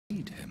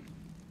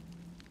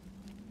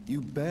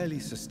You barely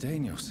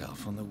sustain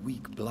yourself on the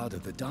weak blood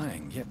of the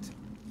dying, yet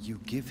you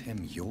give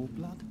him your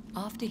blood?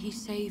 After he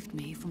saved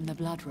me from the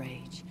blood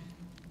rage,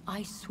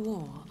 I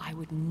swore I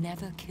would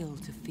never kill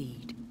to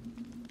feed.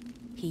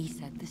 He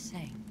said the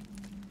same.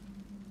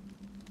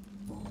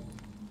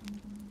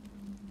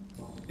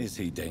 Is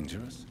he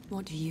dangerous?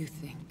 What do you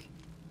think?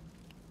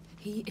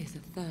 He is a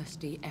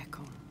thirsty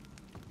Ekon,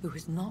 who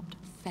has not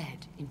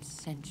fed in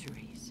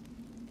centuries.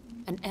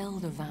 An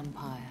elder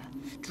vampire,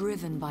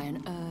 driven by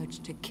an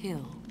urge to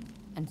kill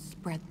and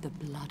spread the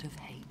blood of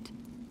hate.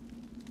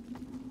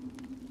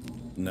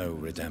 No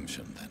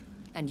redemption, then?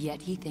 And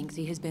yet he thinks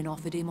he has been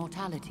offered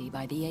immortality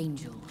by the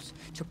angels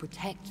to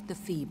protect the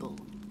feeble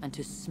and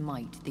to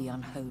smite the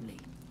unholy.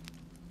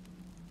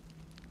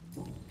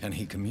 Can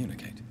he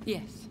communicate?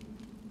 Yes.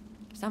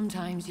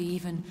 Sometimes he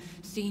even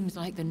seems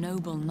like the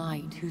noble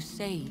knight who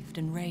saved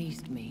and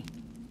raised me.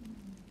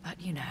 But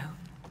you know,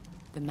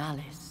 the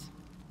malice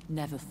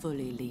never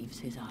fully leaves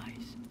his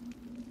eyes.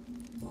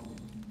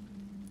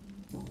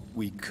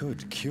 We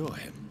could cure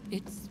him.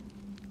 It's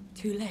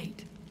too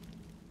late.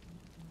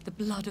 The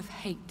blood of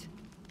hate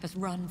has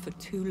run for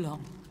too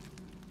long.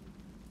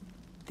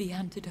 The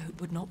antidote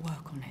would not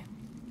work on him.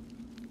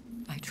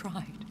 I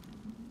tried.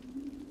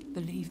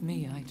 Believe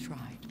me, I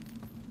tried.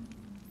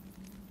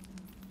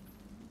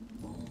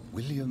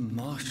 William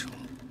Marshall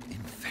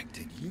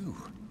infected you.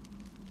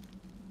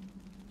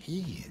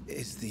 He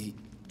is the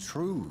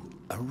true,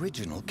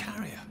 original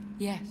carrier.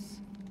 Yes.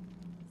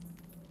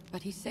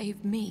 But he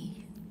saved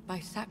me by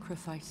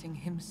sacrificing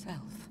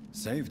himself.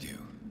 Saved you?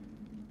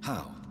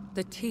 How?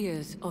 The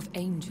tears of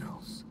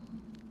angels.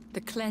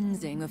 The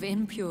cleansing of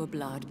impure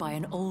blood by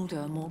an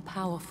older, more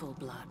powerful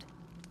blood.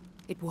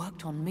 It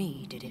worked on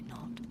me, did it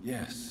not?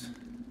 Yes.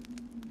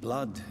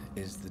 Blood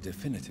is the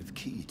definitive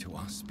key to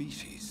our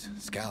species.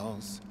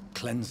 Scowls,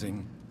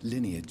 cleansing,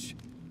 lineage.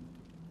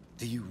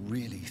 Do you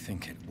really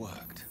think it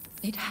worked?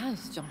 It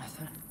has,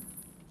 Jonathan.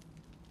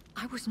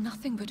 I was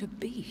nothing but a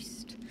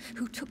beast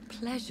who took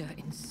pleasure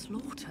in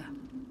slaughter.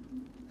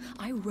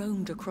 I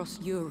roamed across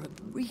Europe,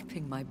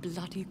 reaping my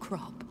bloody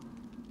crop.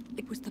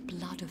 It was the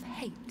blood of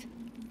hate.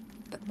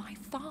 But my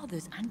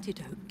father's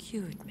antidote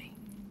cured me.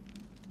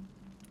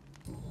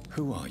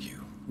 Who are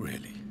you,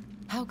 really?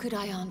 How could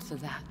I answer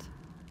that?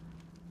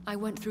 I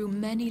went through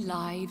many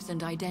lives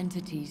and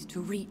identities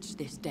to reach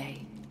this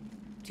day.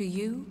 To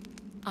you,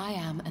 I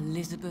am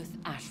Elizabeth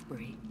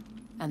Ashbury,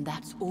 and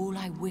that's all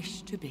I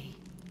wish to be.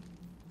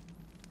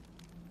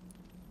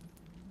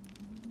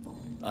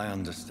 I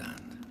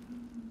understand.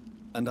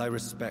 And I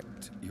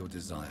respect your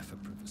desire for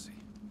privacy.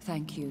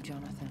 Thank you,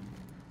 Jonathan.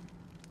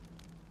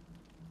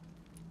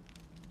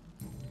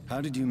 How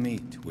did you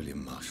meet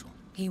William Marshall?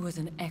 He was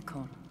an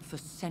Ekon for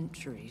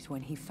centuries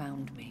when he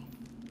found me.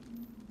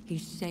 He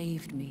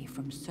saved me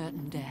from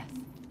certain death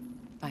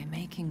by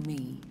making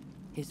me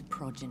his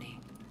progeny.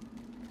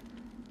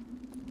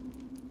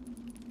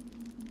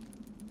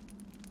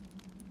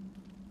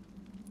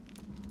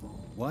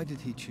 Why did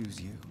he choose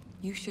you?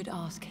 You should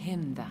ask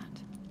him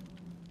that.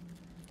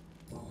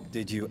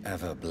 Did you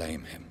ever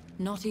blame him?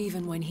 Not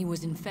even when he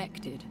was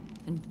infected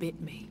and bit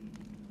me.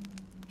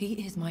 He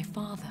is my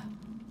father.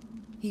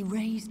 He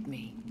raised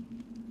me.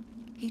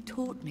 He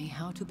taught me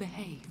how to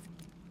behave.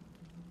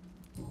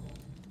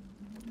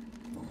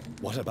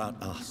 What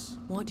about us?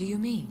 What do you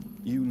mean?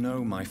 You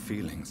know my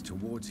feelings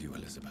towards you,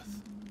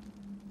 Elizabeth.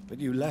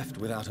 But you left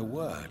without a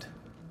word.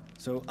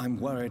 So I'm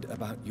worried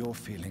about your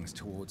feelings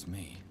towards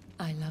me.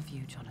 I love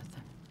you,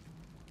 Jonathan.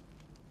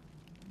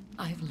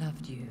 I've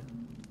loved you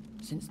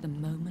since the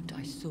moment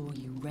I saw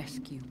you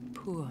rescue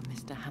poor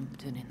Mr.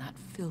 Hampton in that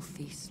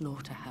filthy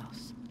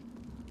slaughterhouse.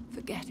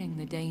 Forgetting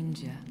the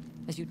danger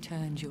as you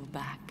turned your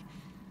back,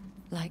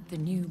 like the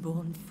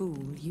newborn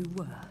fool you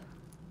were.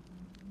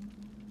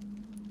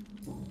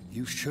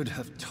 You should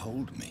have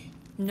told me.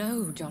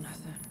 No,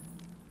 Jonathan.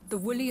 The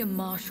William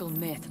Marshall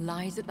myth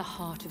lies at the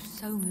heart of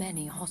so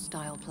many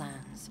hostile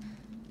plans.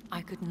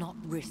 I could not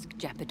risk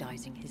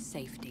jeopardizing his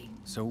safety.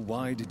 So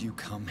why did you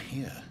come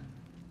here?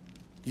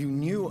 You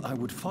knew I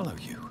would follow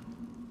you.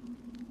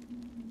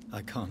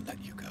 I can't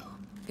let you go.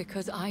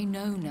 Because I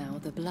know now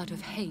the blood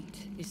of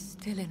hate is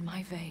still in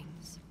my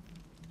veins.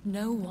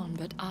 No one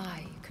but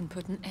I can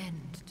put an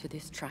end to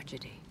this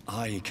tragedy.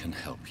 I can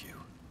help you.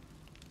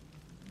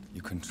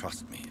 You can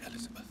trust me,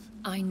 Elizabeth.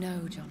 I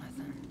know,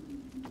 Jonathan.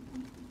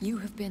 You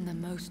have been the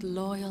most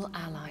loyal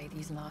ally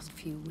these last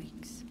few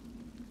weeks.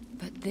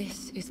 But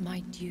this is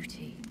my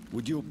duty.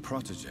 Would your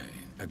protege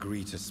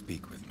agree to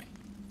speak with me?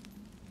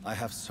 I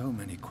have so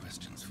many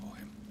questions for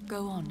him.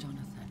 Go on,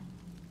 Jonathan.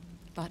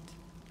 But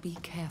be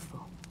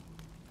careful.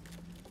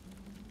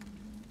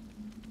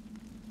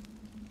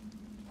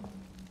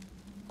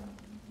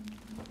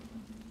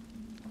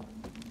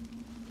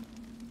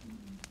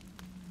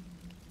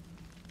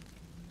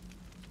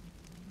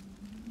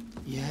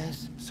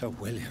 Yes, Sir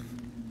William.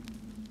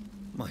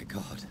 My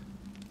God.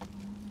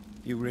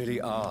 You really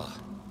are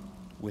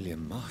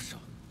William Marshall.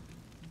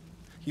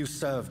 You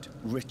served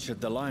Richard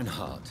the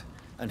Lionheart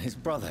and his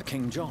brother,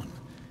 King John.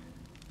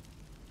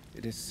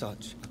 It is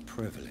such a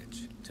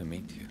privilege to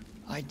meet you.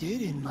 I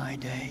did in my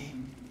day.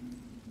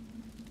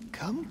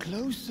 Come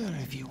closer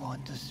if you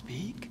want to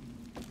speak.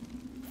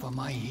 For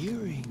my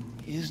hearing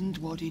isn't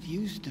what it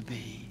used to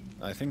be.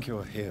 I think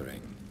your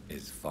hearing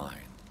is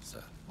fine,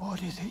 sir.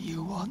 What is it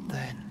you want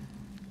then?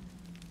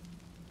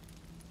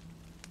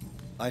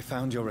 I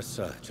found your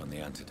research on the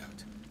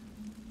antidote.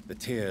 The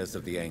tears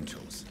of the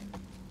angels.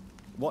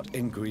 What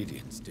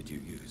ingredients did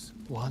you use?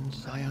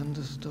 Once I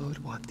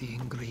understood what the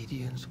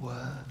ingredients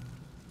were,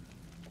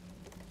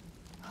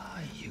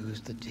 I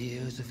used the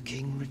tears of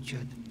King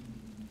Richard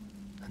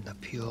and the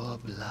pure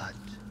blood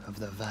of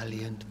the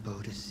valiant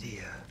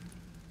Boadicea.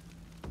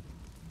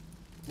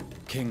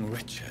 King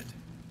Richard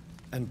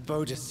and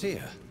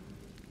Boadicea?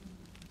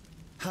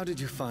 How did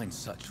you find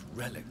such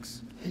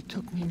relics? It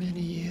took me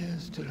many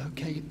years to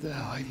locate their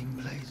hiding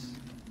place.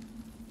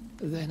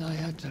 Then I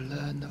had to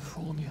learn the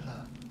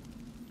formula.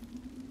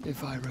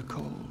 If I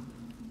recall,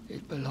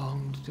 it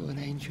belonged to an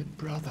ancient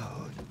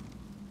brotherhood.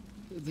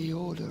 The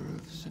Order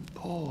of St.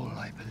 Paul,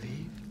 I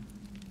believe.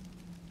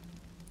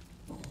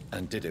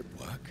 And did it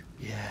work?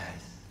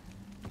 Yes.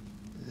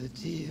 The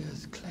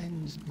tears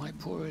cleansed my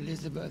poor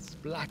Elizabeth's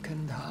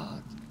blackened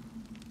heart.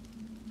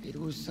 It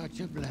was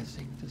such a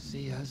blessing to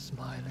see her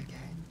smile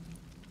again.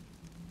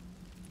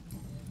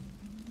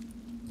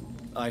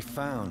 I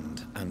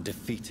found and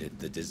defeated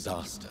the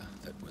disaster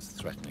that was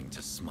threatening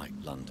to smite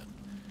London.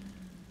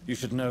 You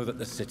should know that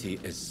the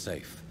city is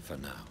safe for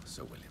now,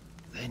 Sir William.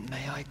 Then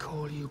may I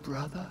call you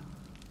brother?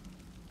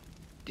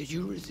 Did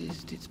you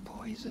resist its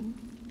poison?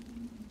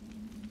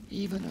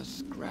 Even a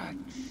scratch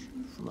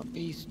from a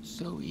beast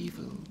so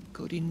evil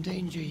could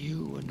endanger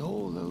you and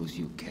all those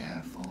you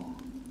care for.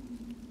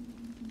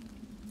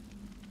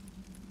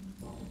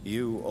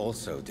 You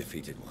also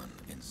defeated one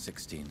in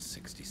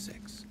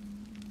 1666.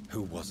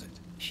 Who was it?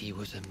 She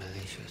was a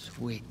malicious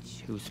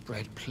witch who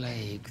spread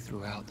plague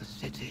throughout the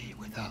city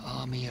with her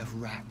army of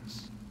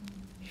rats.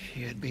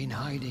 She had been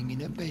hiding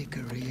in a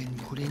bakery in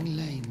Pudding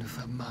Lane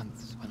for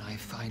months when I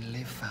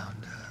finally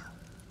found her.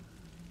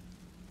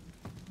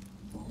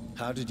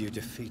 How did you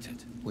defeat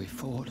it? We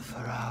fought for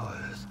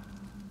hours.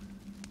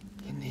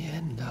 In the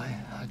end, I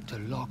had to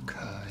lock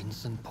her in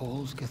St.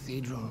 Paul's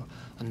Cathedral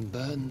and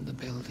burn the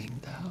building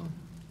down.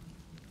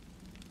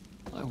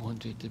 I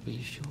wanted to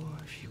be sure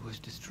she was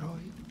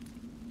destroyed.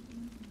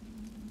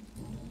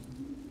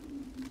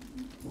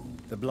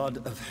 The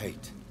blood of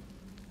hate.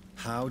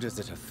 How does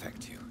it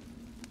affect you?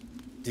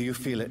 Do you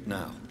feel it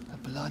now? The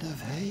blood of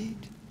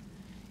hate?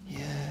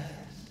 Yes.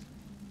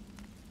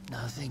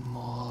 Nothing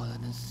more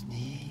than a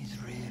sneeze,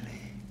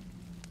 really.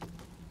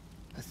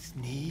 A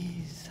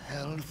sneeze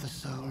held for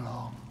so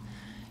long,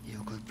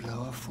 you could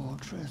blow a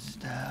fortress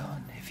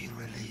down if you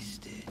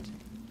released it.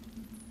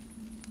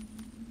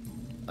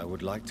 I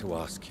would like to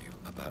ask you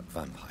about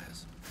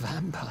vampires.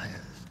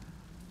 Vampires?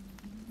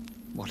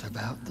 What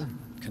about them?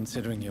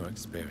 Considering your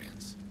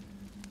experience,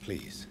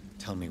 please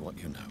tell me what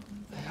you know.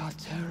 They are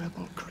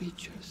terrible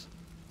creatures.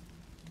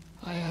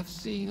 I have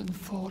seen and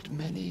fought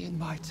many in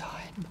my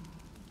time.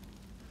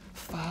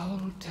 Foul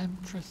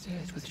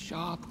temptresses with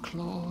sharp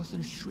claws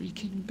and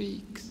shrieking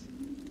beaks.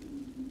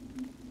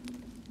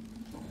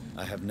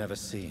 I have never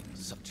seen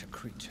such a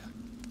creature.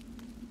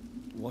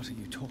 What are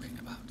you talking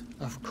about?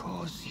 Of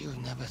course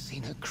you've never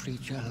seen a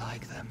creature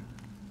like them.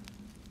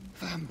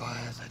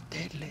 Vampires are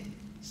deadly,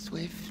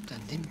 swift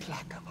and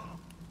implacable.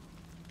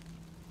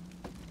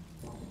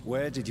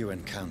 Where did you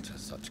encounter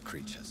such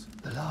creatures?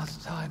 The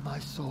last time I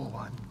saw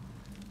one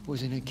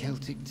was in a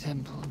Celtic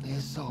temple near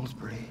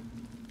Salisbury.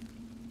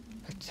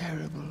 A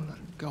terrible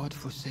and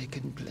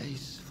god-forsaken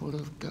place full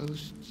of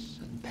ghosts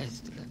and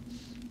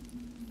pestilence.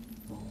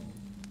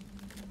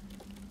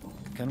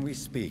 Can we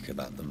speak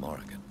about the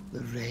Morrigan?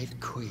 The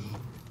Red Queen.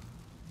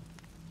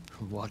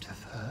 What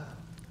of her?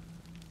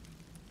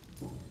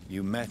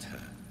 You met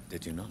her,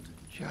 did you not?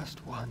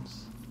 Just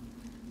once,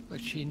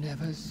 but she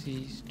never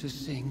ceased to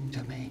sing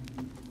to me.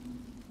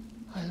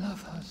 I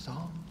love her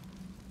song.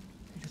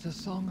 It is a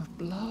song of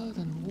blood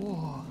and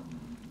war.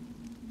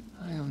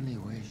 I only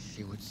wish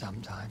she would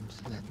sometimes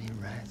let me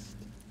rest.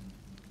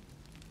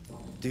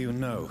 Do you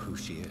know who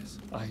she is?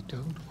 I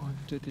don't want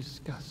to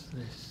discuss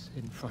this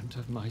in front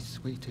of my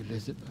sweet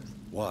Elizabeth.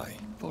 Why?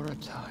 For a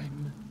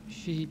time,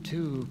 she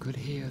too could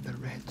hear the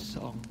Red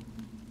Song.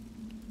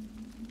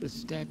 The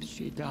steps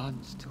she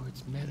danced to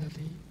its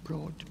melody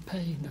brought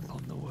pain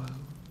upon the world.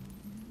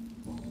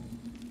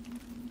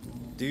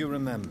 Do you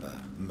remember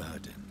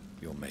Myrddin,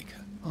 your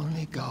maker?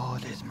 Only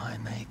God is my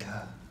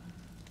maker,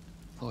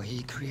 for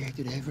he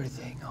created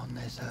everything on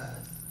this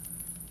earth.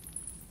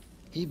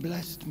 He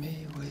blessed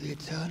me with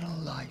eternal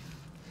life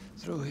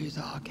through his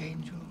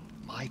archangel,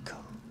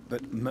 Michael.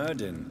 But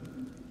Myrddin,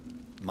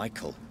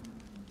 Michael,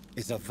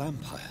 is a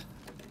vampire.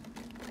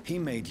 He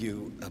made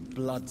you a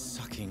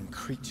blood-sucking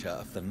creature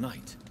of the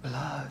night.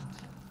 Blood,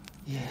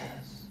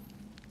 yes.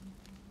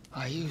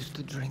 I used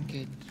to drink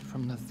it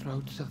from the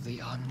throats of the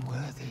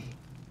unworthy.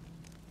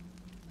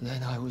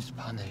 Then I was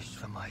punished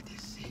for my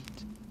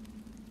deceit.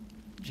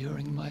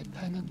 During my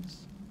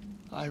penance,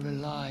 I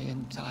rely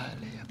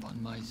entirely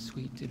upon my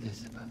sweet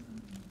Elizabeth.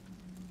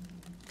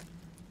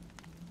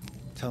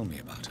 Tell me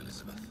about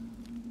Elizabeth.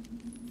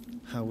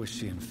 How was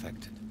she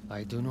infected?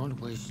 I do not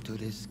wish to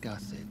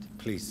discuss it.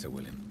 Please, Sir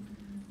William.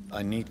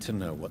 I need to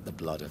know what the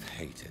blood of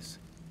hate is.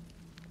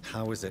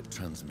 How is it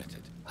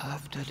transmitted?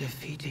 After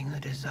defeating the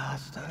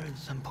disaster in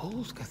St.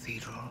 Paul's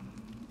Cathedral,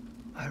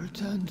 I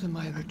returned to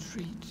my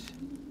retreat,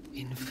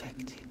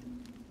 infected.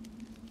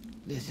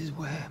 This is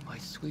where my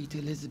sweet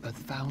Elizabeth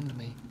found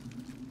me,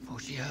 for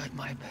she heard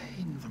my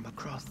pain from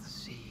across the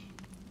sea.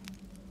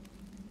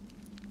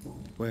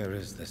 Where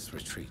is this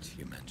retreat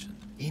you mentioned?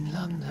 In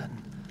London,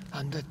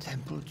 under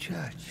Temple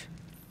Church,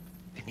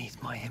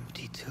 beneath my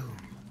empty tomb.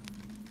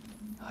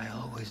 I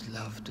always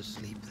loved to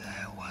sleep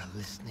there while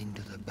listening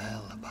to the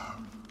bell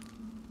above.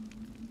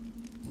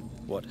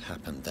 What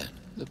happened then?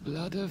 The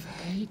blood of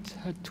hate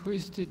had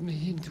twisted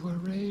me into a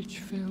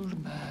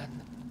rage-filled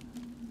man.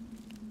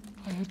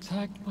 I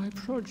attacked my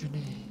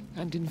progeny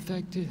and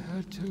infected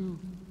her too.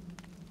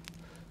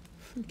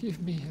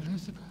 Forgive me,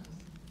 Elizabeth.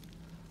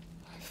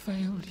 I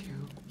failed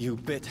you. You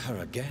bit her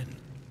again?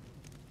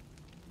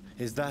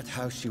 Is that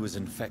how she was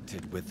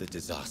infected with the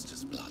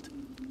disaster's blood?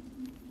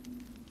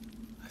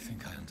 I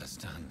think I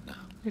understand now.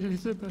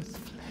 Elizabeth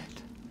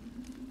fled,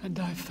 and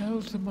I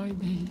fell to my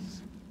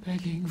knees,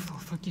 begging for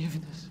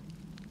forgiveness.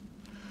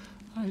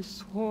 I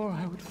swore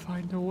I would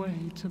find a way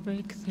to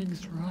make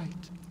things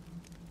right.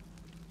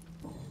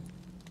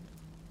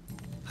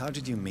 How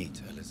did you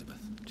meet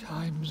Elizabeth?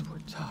 Times were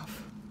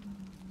tough.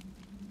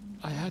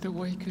 I had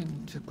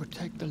awakened to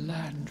protect the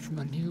land from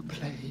a new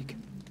plague.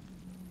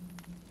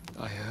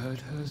 I heard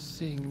her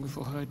sing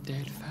for her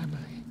dead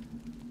family.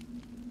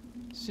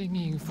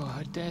 Singing for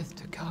her death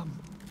to come.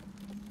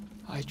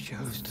 I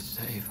chose to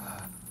save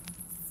her.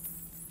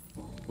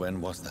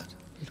 When was that?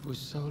 It was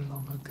so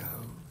long ago.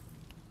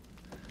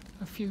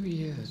 A few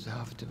years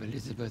after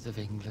Elizabeth of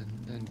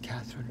England and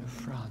Catherine of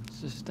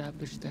France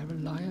established their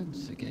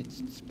alliance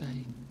against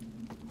Spain.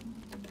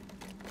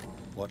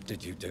 What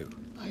did you do?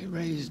 I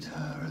raised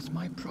her as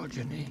my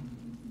progeny.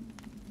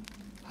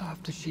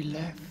 After she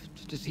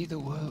left to see the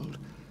world,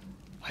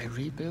 I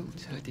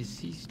rebuilt her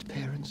deceased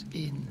parents'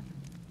 inn.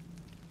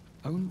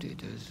 Owned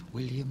it as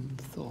William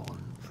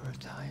Thorne for a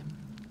time.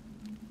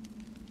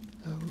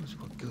 Those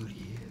were good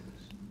years.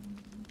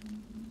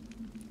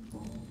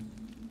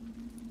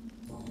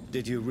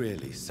 Did you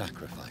really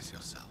sacrifice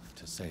yourself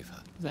to save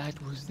her?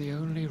 That was the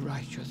only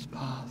righteous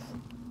path.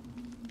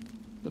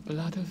 The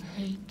blood of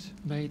hate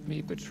made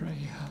me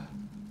betray her.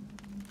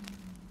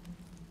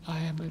 I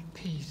am at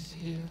peace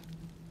here.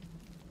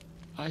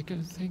 I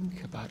can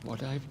think about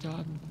what I've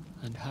done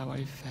and how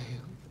I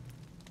failed.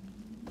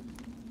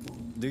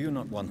 Do you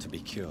not want to be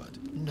cured?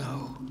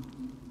 No.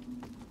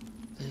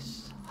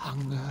 This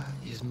hunger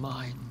is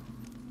mine.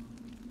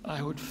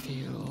 I would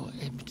feel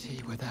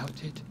empty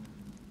without it.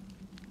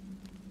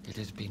 It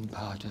has been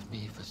part of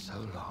me for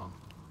so long.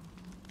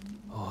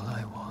 All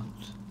I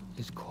want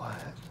is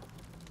quiet.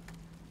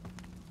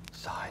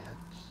 Silence.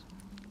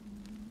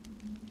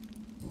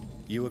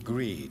 You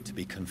agreed to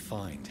be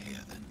confined here,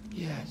 then?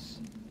 Yes.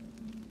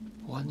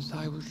 Once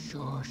I was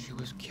sure she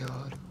was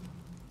cured,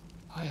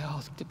 I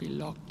asked to be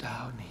locked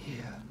down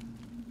here.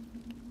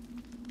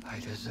 I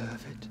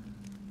deserve it.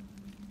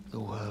 The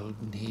world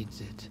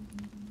needs it.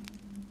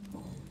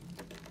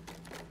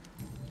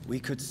 We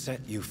could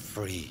set you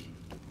free.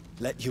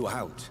 Let you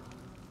out.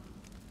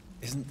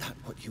 Isn't that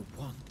what you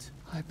want?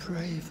 I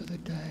pray for the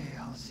day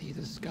I'll see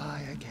the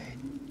sky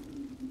again.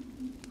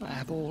 I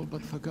have all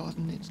but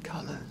forgotten its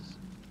colors.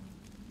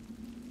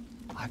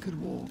 I could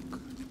walk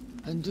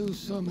and do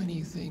so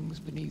many things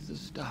beneath the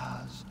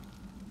stars.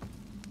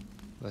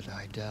 But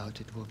I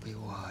doubt it will be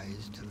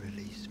wise to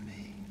release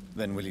me.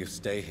 Then will you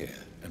stay here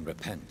and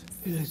repent?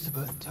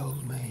 Elizabeth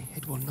told me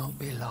it will not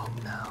be long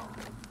now.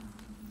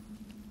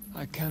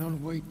 I cannot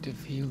wait to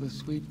feel the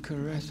sweet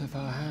caress of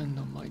her hand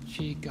on my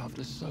cheek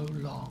after so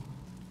long,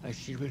 as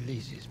she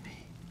releases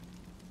me.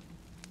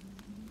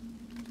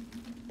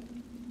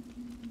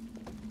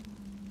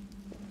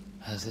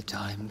 Has the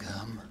time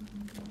come?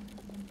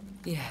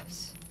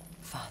 Yes,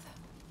 Father.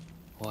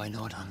 Why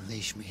not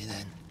unleash me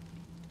then?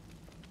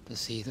 To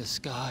see the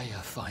sky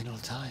a final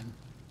time?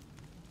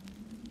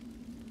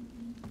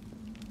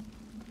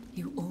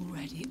 You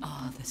already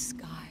are the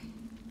sky,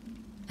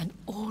 and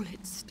all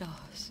its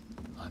stars.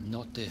 I'm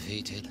not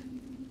defeated,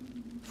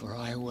 for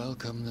I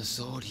welcome the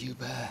sword you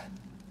bear,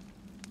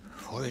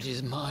 for it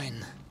is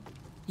mine.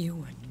 You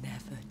were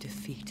never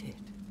defeated,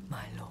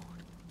 my lord.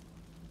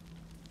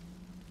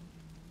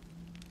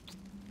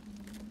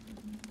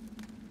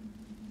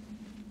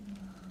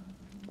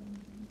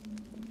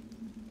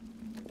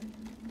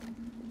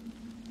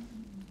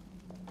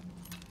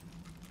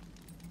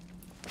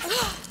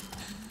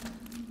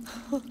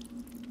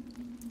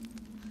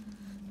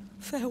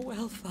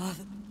 Farewell,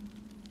 Father.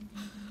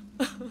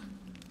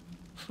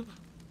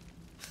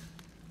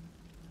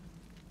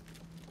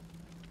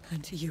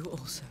 And to you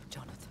also,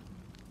 Jonathan.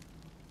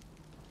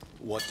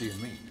 What do you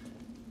mean?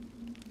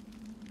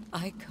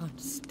 I can't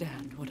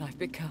stand what I've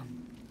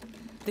become.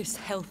 This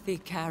healthy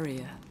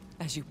carrier,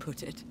 as you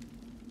put it.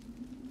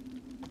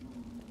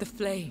 The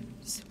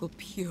flames will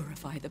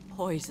purify the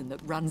poison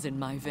that runs in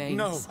my veins.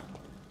 No!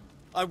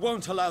 I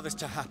won't allow this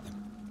to happen.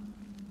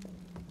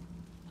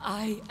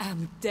 I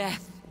am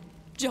death,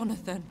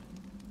 Jonathan.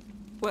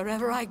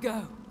 Wherever I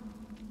go,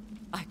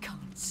 I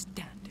can't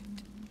stand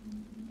it.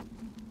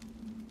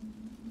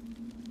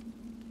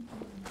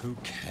 Who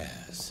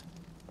cares?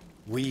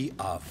 We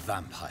are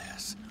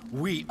vampires.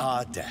 We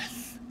are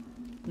death.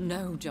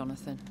 No,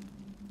 Jonathan.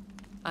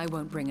 I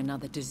won't bring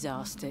another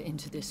disaster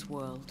into this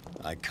world.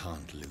 I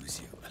can't lose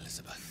you,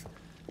 Elizabeth.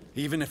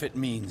 Even if it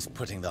means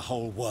putting the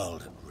whole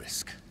world at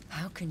risk.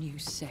 How can you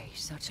say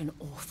such an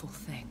awful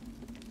thing?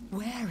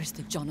 Where is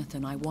the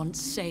Jonathan I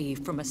once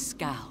saved from a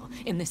scowl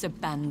in this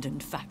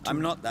abandoned factory?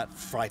 I'm not that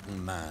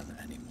frightened man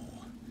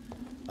anymore.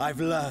 I've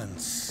learned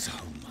so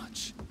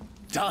much.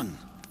 Done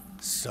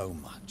so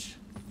much.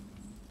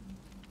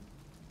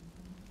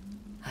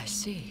 I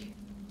see.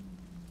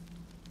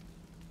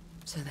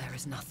 So there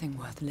is nothing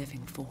worth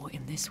living for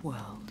in this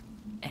world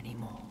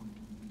anymore.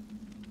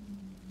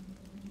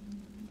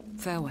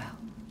 Farewell,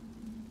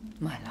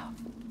 my love.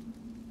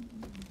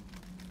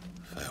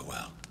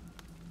 Farewell.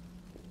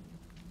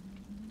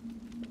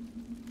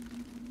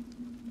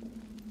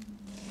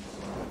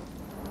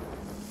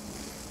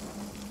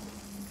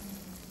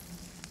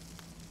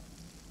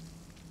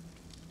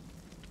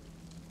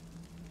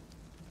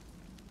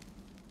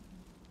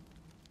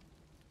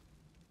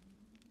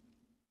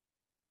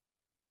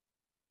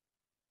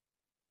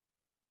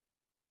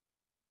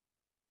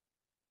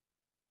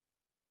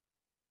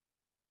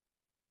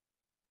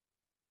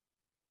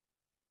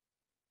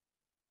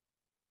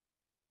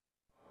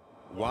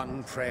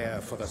 One prayer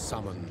for the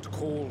summoned,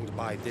 called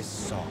by this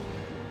song.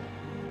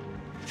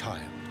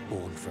 Child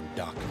born from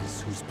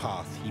darkness, whose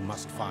path he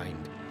must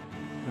find.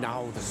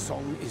 Now the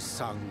song is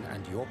sung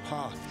and your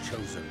path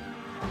chosen.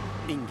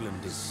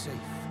 England is safe,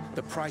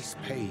 the price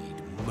paid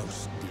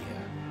most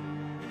dear.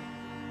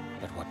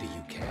 But what do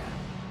you care?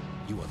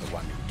 You are the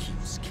one who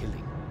keeps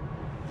killing.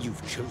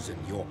 You've chosen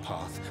your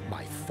path,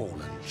 my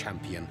fallen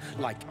champion,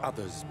 like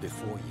others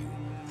before you.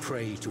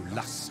 Prey to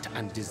lust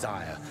and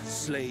desire,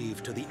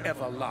 slave to the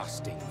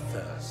everlasting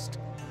thirst.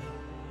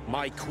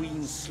 My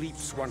queen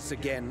sleeps once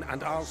again,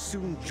 and I'll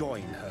soon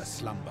join her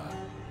slumber.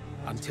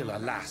 Until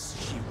alas,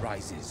 she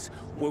rises,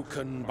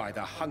 woken by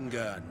the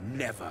hunger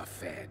never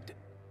fed.